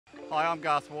Hi, I'm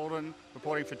Garth Walden,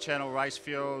 reporting for Channel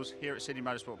RaceFuels here at Sydney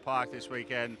Motorsport Park this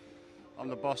weekend. I'm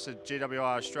the boss of GWI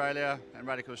Australia and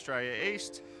Radical Australia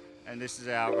East, and this is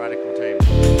our Radical team.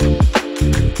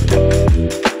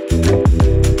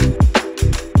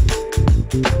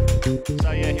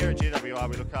 So yeah, here at GWI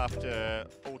we look after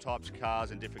all types of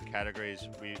cars in different categories.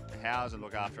 We house and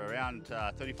look after around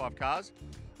 35 cars,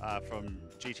 from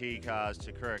GT cars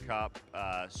to Career Cup,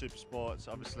 Super Sports,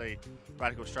 obviously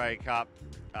Radical Australia Cup,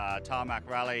 Tarmac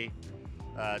Rally,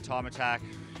 Time Attack,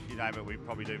 you name it, we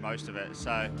probably do most of it.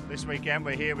 So this weekend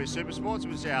we're here with Super Sports,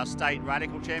 which is our state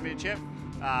Radical Championship.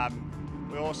 We're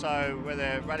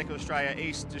the Radical Australia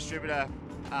East distributor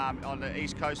on the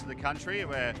east coast of the country,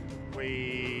 where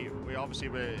we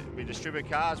distribute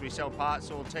cars, we sell parts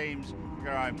to all teams. We've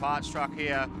got our own parts truck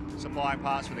here, supplying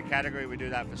parts for the category. We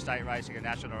do that for state racing and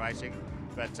national racing.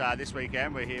 But this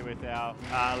weekend we're here with our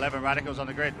 11 Radicals on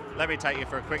the grid. Let me take you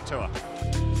for a quick tour.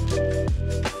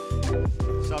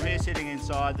 So I'm here sitting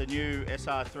inside the new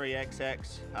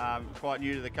SR3XX, quite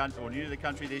new to the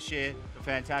country this year. A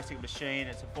fantastic machine.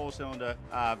 It's a 4-cylinder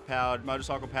powered,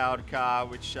 motorcycle powered car,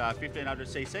 which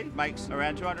 1500cc, makes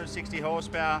around 260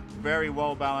 horsepower. Very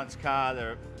well balanced car.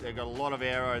 They've got a lot of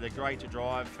aero. They're great to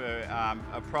drive for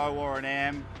a pro or an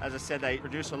am. As I said, they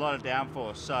produce a lot of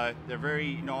downforce, so they're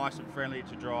very nice and friendly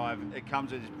to drive. It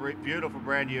comes with this beautiful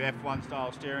brand new F1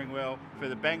 style steering wheel. For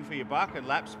the bang for your buck and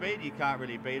lap speed, you can't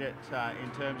really beat it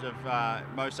in terms of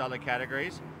most other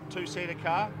categories. Two-seater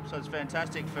car, so it's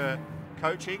fantastic for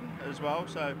coaching as well.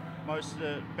 So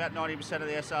about 90% of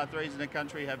the SR3s in the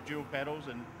country have dual pedals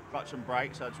and clutch and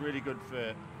brake, so it's really good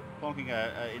for plonking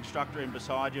an instructor in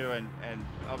beside you and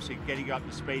obviously getting you up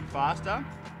to speed faster.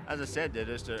 As I said, they're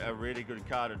just a really good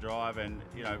car to drive, and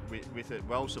you know, with it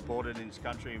well supported in this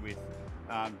country with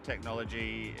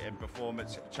technology and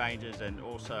performance changes and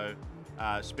also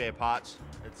spare parts.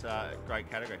 It's a great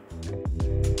category.